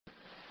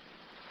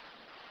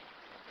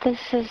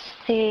This is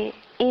the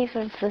eve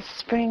of the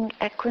spring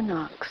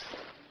equinox,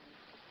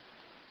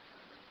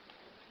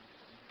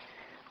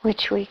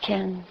 which we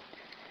can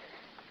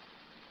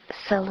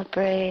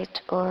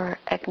celebrate or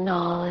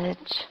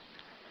acknowledge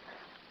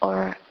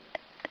or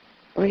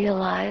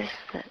realize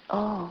that,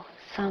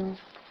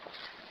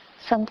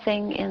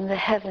 something in the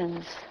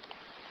heavens,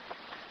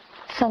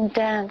 some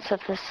dance of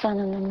the sun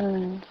and the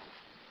moon.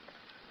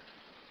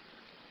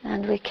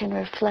 And we can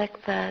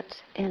reflect that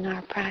in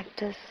our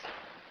practice,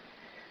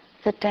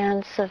 the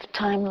dance of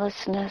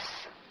timelessness,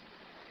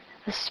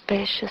 the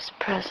spacious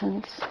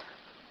presence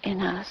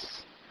in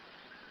us.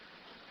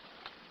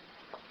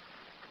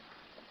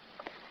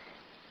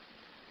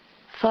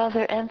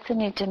 Father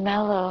Anthony de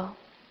Mello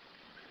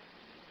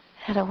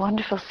had a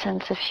wonderful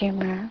sense of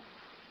humor.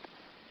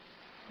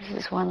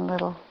 This is one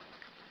little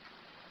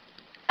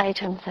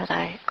item that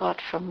I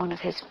got from one of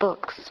his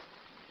books.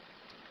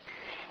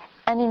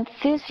 An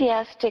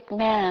enthusiastic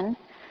man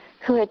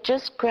who had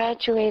just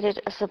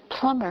graduated as a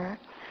plumber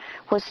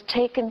was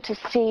taken to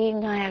see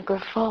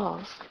Niagara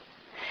Falls.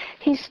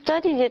 He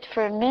studied it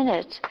for a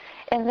minute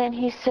and then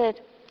he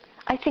said,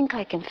 "I think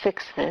I can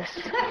fix this."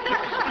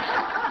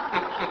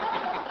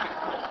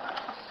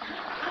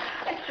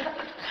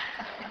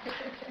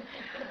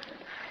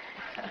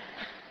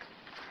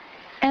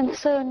 And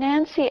so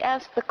Nancy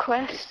asked the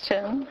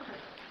question,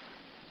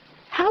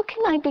 how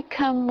can I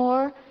become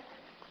more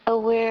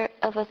aware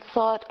of a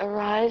thought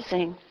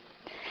arising?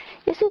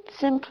 Is it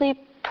simply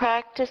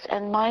practice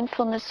and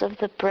mindfulness of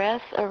the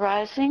breath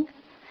arising?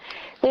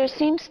 There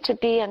seems to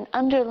be an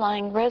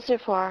underlying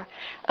reservoir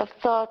of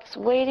thoughts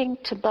waiting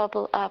to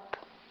bubble up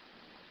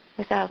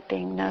without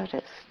being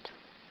noticed.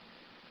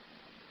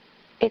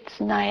 It's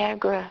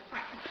Niagara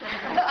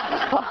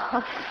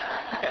Falls.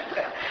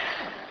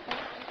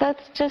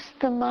 That's just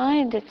the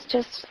mind. It's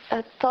just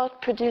a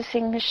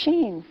thought-producing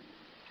machine.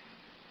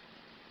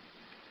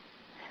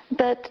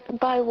 But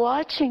by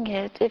watching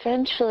it,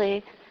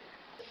 eventually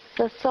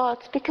the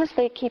thoughts, because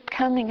they keep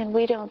coming and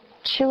we don't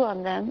chew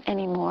on them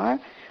anymore,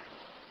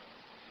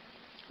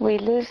 we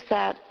lose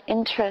that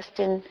interest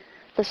in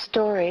the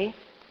story,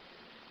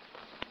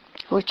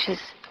 which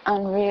is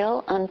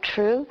unreal,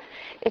 untrue.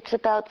 It's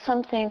about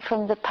something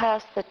from the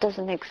past that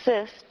doesn't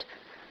exist,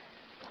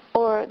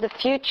 or the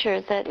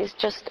future that is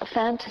just a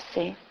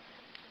fantasy,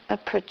 a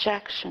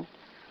projection,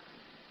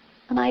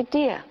 an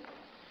idea.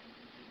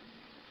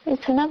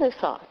 It's another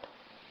thought.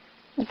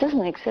 It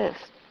doesn't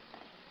exist.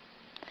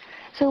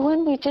 So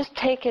when we just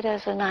take it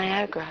as a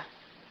Niagara,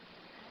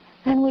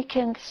 then we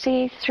can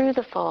see through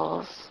the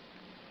falls,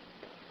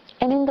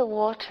 and in the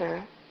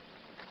water,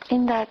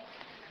 in that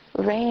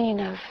rain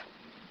of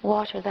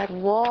water, that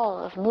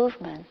wall of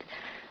movement,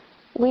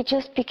 we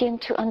just begin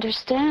to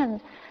understand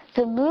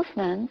the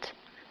movement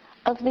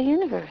of the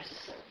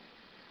universe.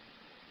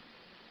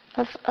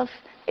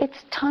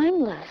 It's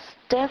timeless,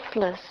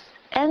 deathless,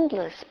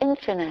 endless,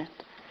 infinite.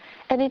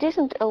 And it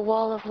isn't a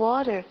wall of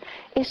water.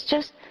 It's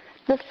just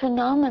the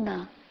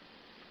phenomena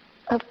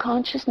of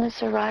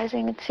consciousness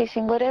arising and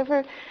ceasing.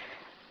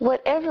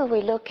 Whatever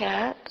we look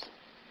at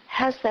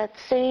has that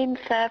same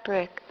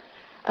fabric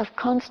of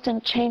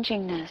constant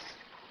changingness,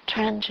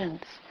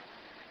 transience,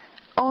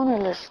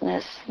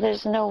 ownerlessness.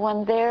 There's no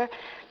one there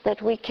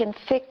that we can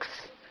fix.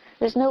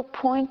 There's no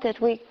point that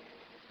we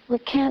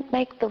can't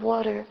make the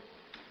water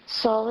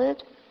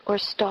solid or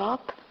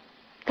stop.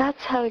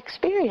 That's how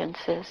experience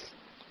is.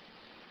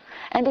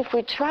 And if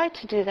we try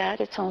to do that,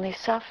 it's only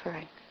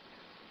suffering.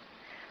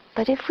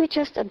 But if we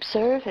just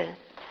observe it,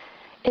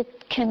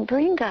 it can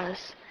bring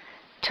us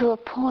to a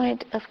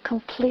point of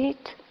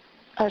complete,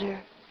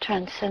 utter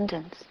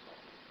transcendence.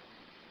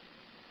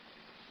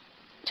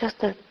 Just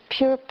the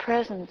pure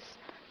presence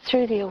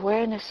through the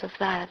awareness of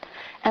that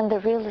and the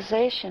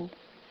realization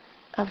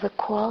of the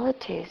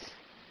qualities,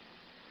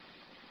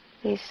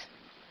 these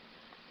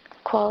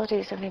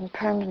qualities of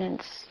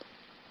impermanence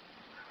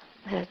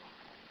that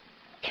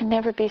can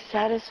never be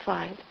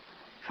satisfied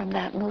from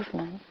that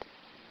movement.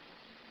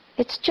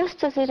 It's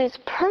just as it is,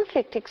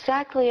 perfect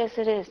exactly as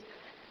it is.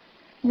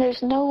 And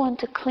there's no one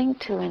to cling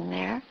to in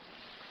there.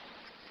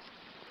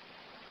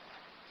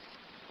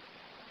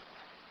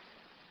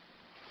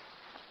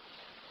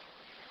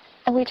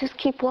 And we just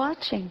keep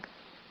watching.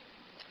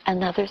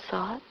 Another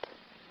thought,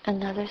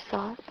 another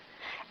thought.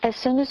 As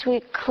soon as we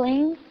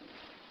cling,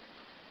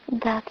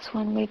 that's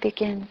when we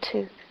begin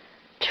to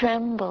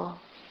tremble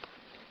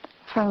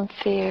from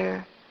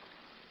fear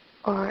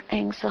or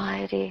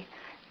anxiety,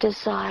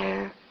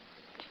 desire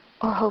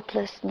or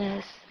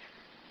hopelessness,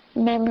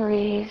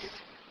 memories,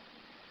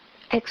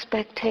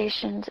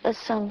 expectations,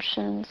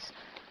 assumptions,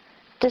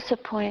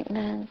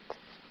 disappointment,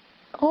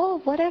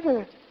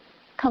 whatever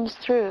comes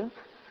through,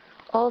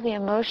 all the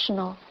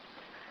emotional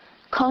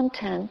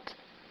content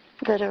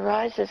that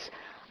arises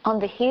on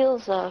the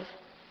heels of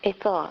a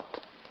thought.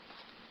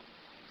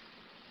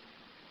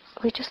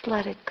 We just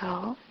let it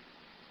go,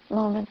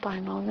 moment by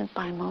moment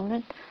by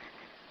moment,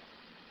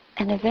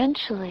 and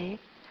eventually,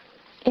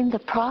 in the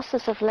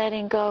process of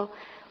letting go,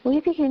 we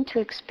begin to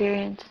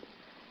experience,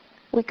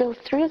 we go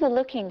through the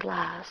looking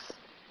glass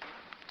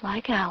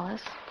like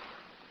Alice,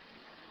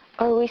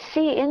 or we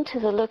see into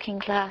the looking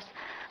glass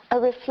a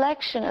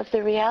reflection of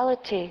the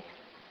reality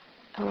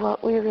of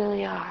what we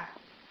really are.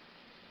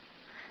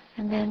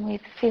 And then we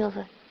feel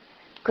the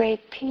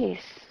great peace,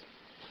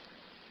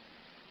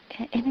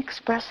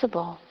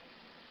 inexpressible.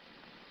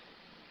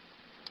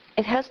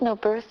 It has no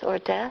birth or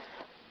death.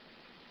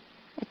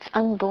 It's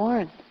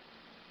unborn,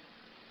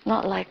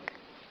 not like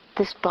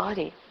this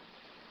body,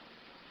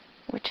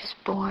 which is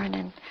born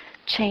and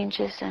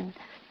changes and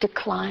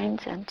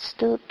declines and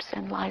stoops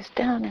and lies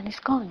down and is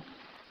gone.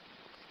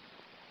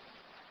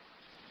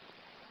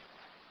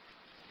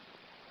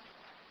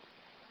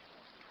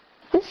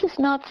 This is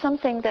not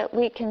something that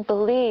we can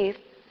believe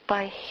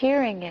by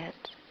hearing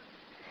it,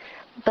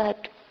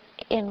 but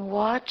in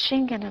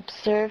watching and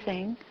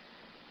observing,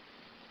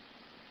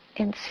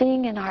 in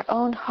seeing in our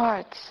own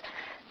hearts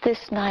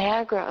this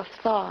Niagara of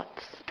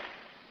thoughts,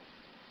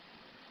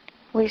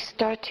 we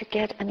start to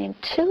get an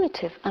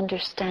intuitive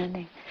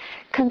understanding.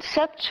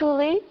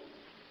 Conceptually,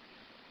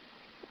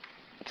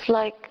 it's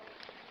like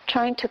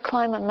trying to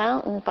climb a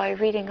mountain by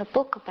reading a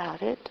book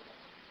about it.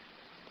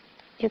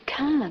 You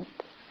can't.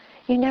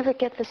 You never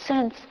get the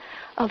sense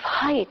of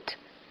height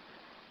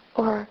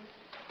or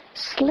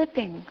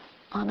slipping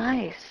on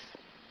ice,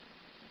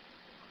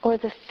 or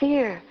the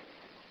fear,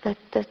 the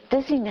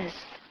dizziness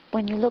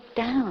when you look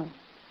down.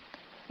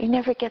 You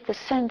never get the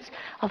sense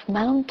of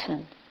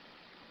mountain.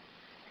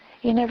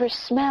 You never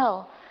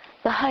smell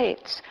the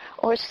heights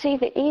or see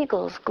the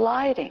eagles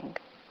gliding.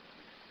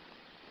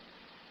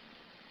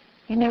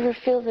 You never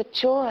feel the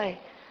joy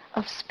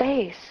of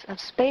space, of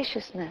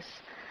spaciousness,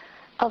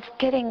 of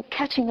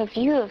catching a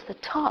view of the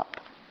top,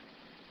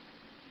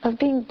 of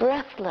being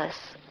breathless,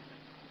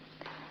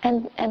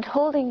 and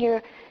holding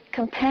your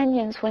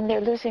companions when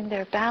they're losing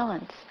their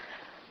balance,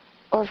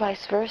 or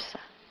vice versa.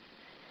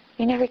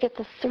 You never get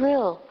the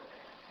thrill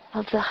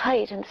of the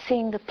height and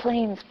seeing the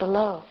plains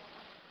below.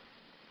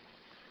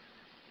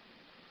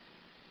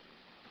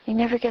 You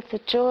never get the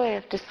joy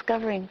of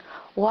discovering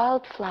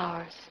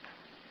wildflowers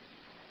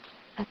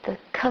at the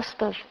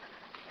cusp of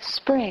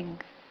spring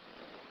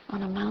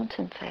on a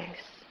mountain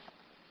face.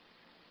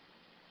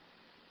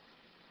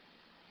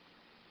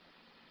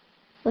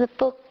 The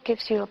book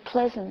gives you a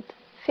pleasant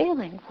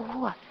feeling.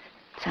 Oh,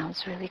 it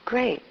sounds really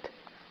great.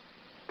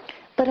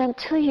 But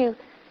until you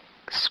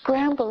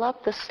scramble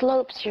up the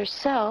slopes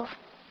yourself,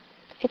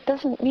 it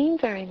doesn't mean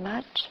very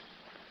much.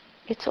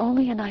 It's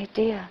only an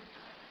idea.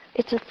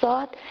 It's a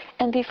thought,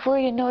 and before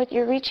you know it,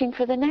 you're reaching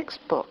for the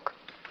next book,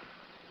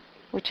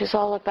 which is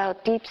all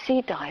about deep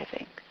sea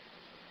diving.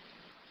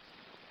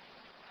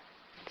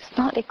 It's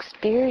not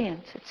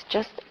experience, it's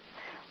just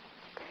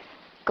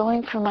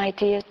going from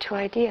idea to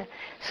idea.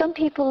 Some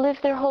people live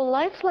their whole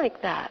life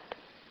like that.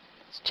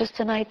 It's just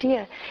an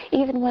idea.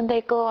 Even when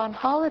they go on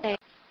holiday,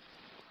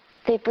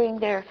 they bring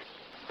their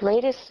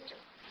latest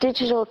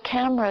digital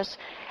cameras,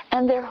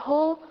 and their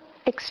whole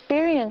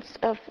experience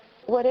of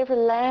whatever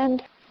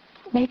land,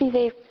 maybe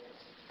they've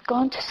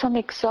gone to some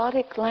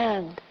exotic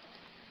land,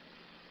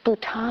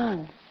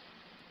 Bhutan,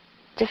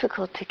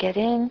 difficult to get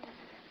in,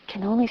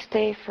 can only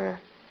stay for a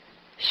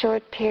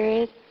short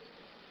period,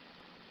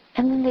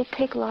 and then they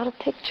take a lot of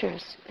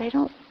pictures. They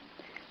don't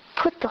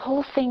put the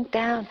whole thing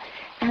down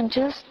and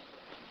just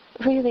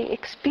really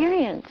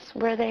experience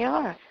where they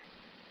are.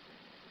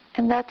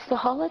 And that's the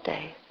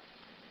holiday.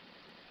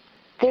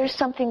 There's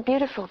something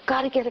beautiful,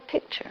 got to get a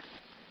picture.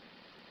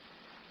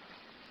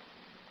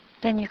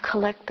 Then you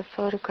collect the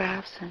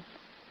photographs and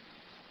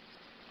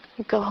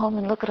you go home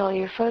and look at all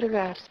your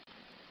photographs.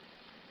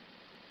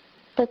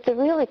 But the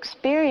real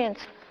experience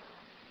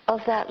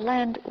of that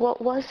land,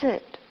 what was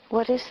it?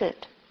 What is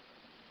it?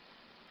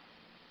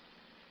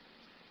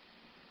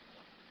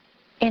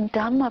 In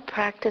Dhamma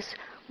practice,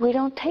 we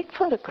don't take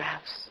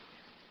photographs.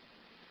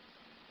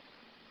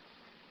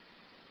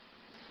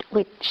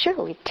 We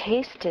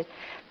taste it,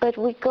 but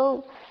we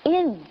go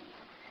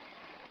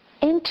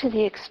into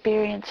the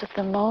experience of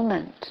the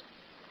moment.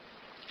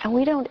 And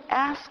we don't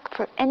ask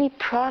for any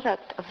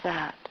product of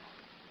that.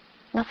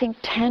 Nothing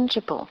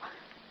tangible.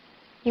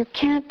 You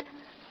can't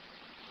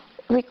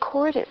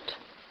record it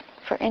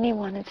for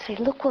anyone and say,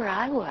 look where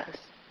I was.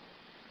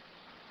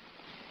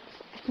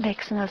 It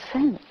makes no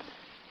sense.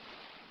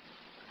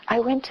 I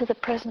went to the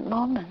present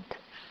moment.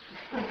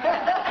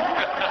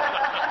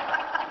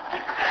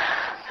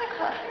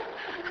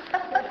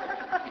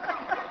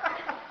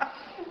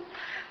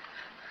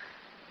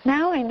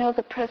 Now I know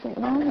the present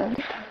moment.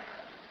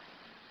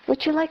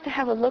 Would you like to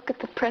have a look at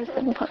the present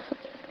moment?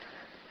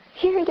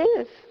 Here it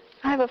is.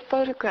 I have a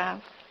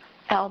photograph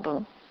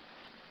album.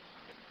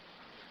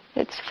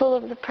 It's full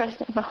of the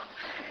present moment.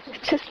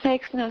 It just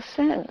makes no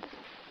sense.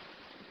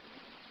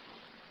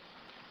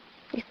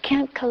 You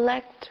can't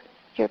collect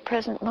your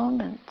present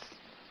moments.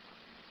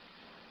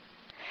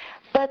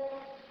 But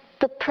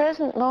the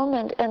present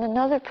moment and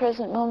another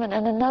present moment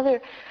and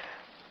another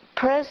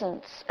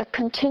presence, a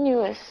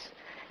continuous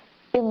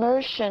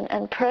immersion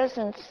and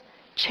presence,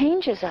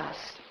 changes us.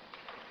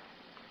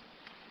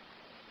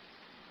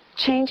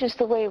 Changes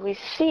the way we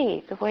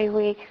see, the way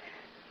we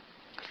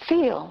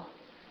feel,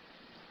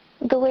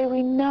 the way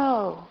we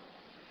know,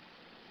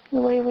 the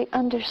way we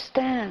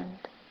understand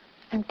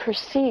and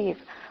perceive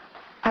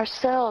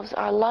ourselves,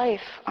 our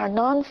life, our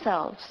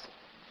non-selves.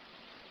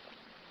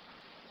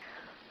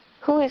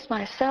 Who is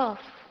myself?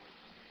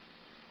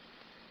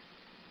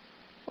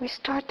 We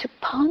start to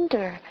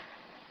ponder.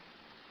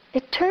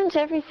 It turns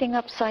everything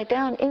upside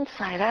down,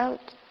 inside out.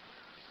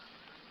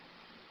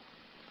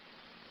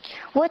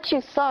 What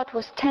you thought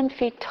was 10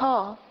 feet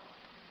tall,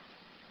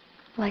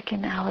 like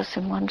in Alice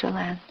in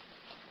Wonderland.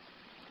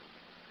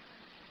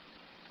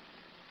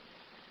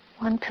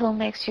 One pill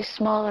makes you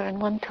smaller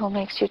and one pill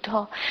makes you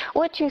tall.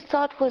 What you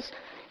thought was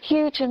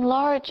huge and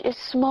large is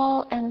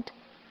small and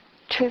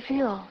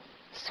trivial,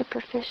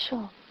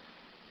 superficial.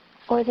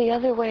 Or the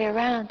other way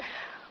around.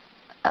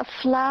 A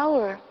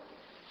flower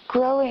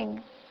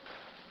growing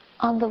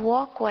on the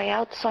walkway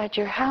outside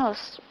your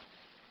house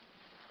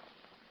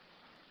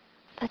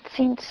that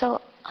seemed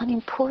so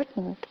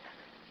unimportant.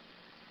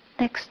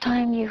 Next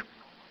time you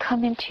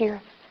come into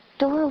your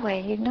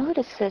doorway, you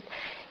notice it.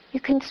 You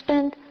can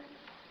spend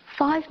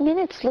 5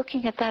 minutes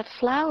looking at that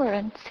flower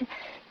and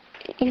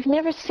you've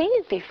never seen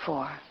it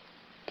before.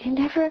 You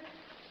never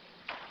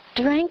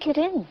drank it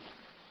in.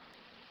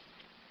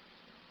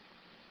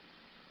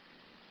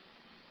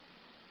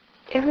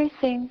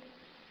 Everything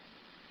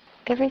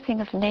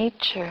of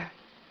nature,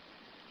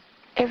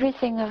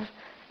 everything of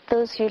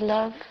those you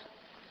love,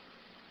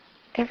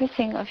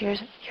 everything of your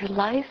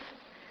life,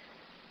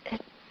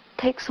 it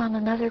takes on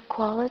another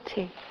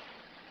quality.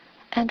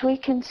 And we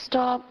can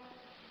stop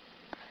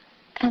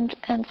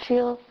and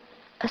feel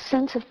a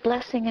sense of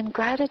blessing and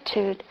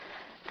gratitude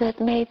that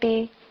may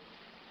be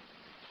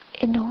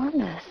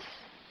enormous,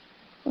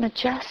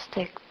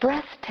 majestic,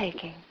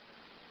 breathtaking.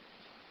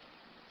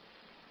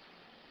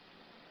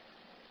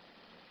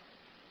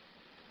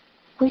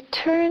 We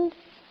turn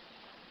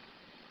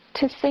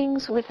to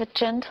things with a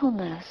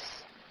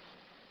gentleness.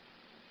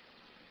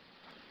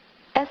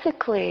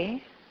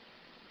 Ethically,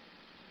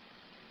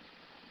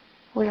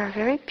 we are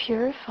very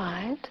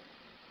purified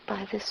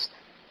by this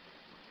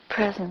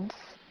presence.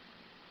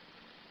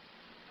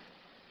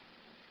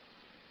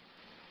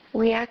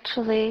 We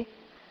actually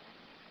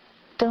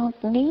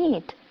don't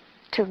need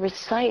to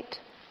recite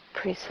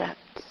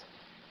precepts.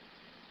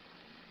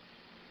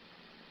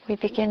 We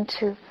begin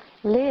to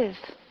live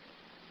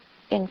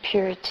in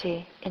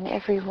purity in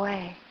every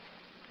way,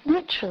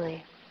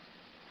 naturally.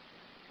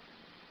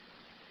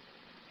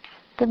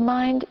 The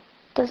mind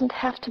doesn't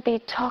have to be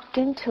talked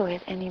into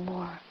it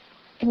anymore.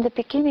 In the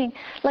beginning,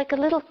 like a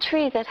little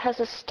tree that has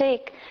a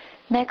stake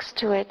next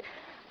to it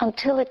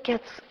until it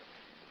gets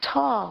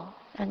tall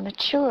and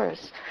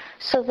matures,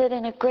 so that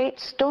in a great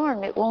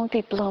storm it won't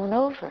be blown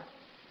over.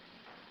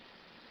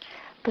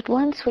 But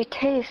once we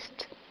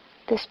taste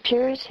this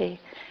purity,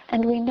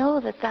 and we know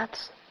that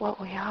that's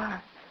what we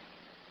are,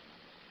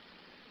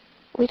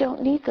 we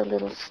don't need the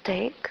little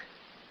stake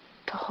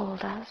to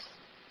hold us.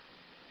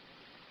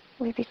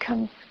 We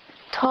become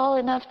tall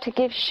enough to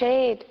give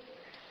shade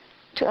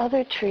to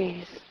other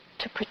trees,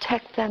 to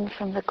protect them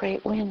from the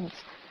great winds.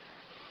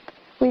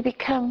 We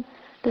become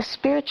the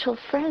spiritual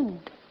friend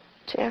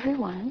to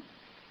everyone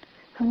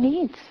who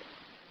needs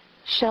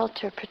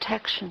shelter,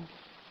 protection.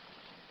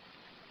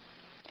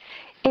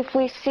 If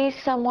we see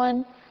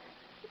someone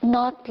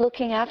not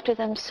looking after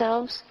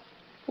themselves,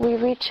 we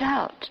reach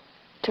out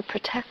to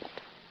protect.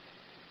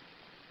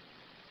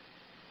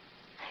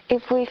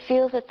 If we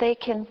feel that they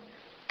can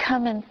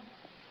come and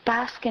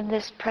bask in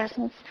this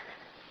presence,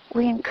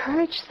 we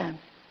encourage them.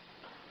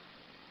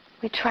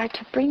 We try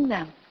to bring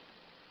them.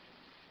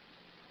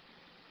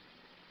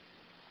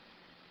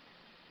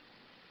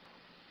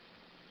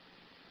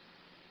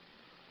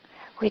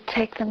 We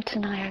take them to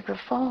Niagara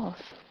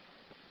Falls.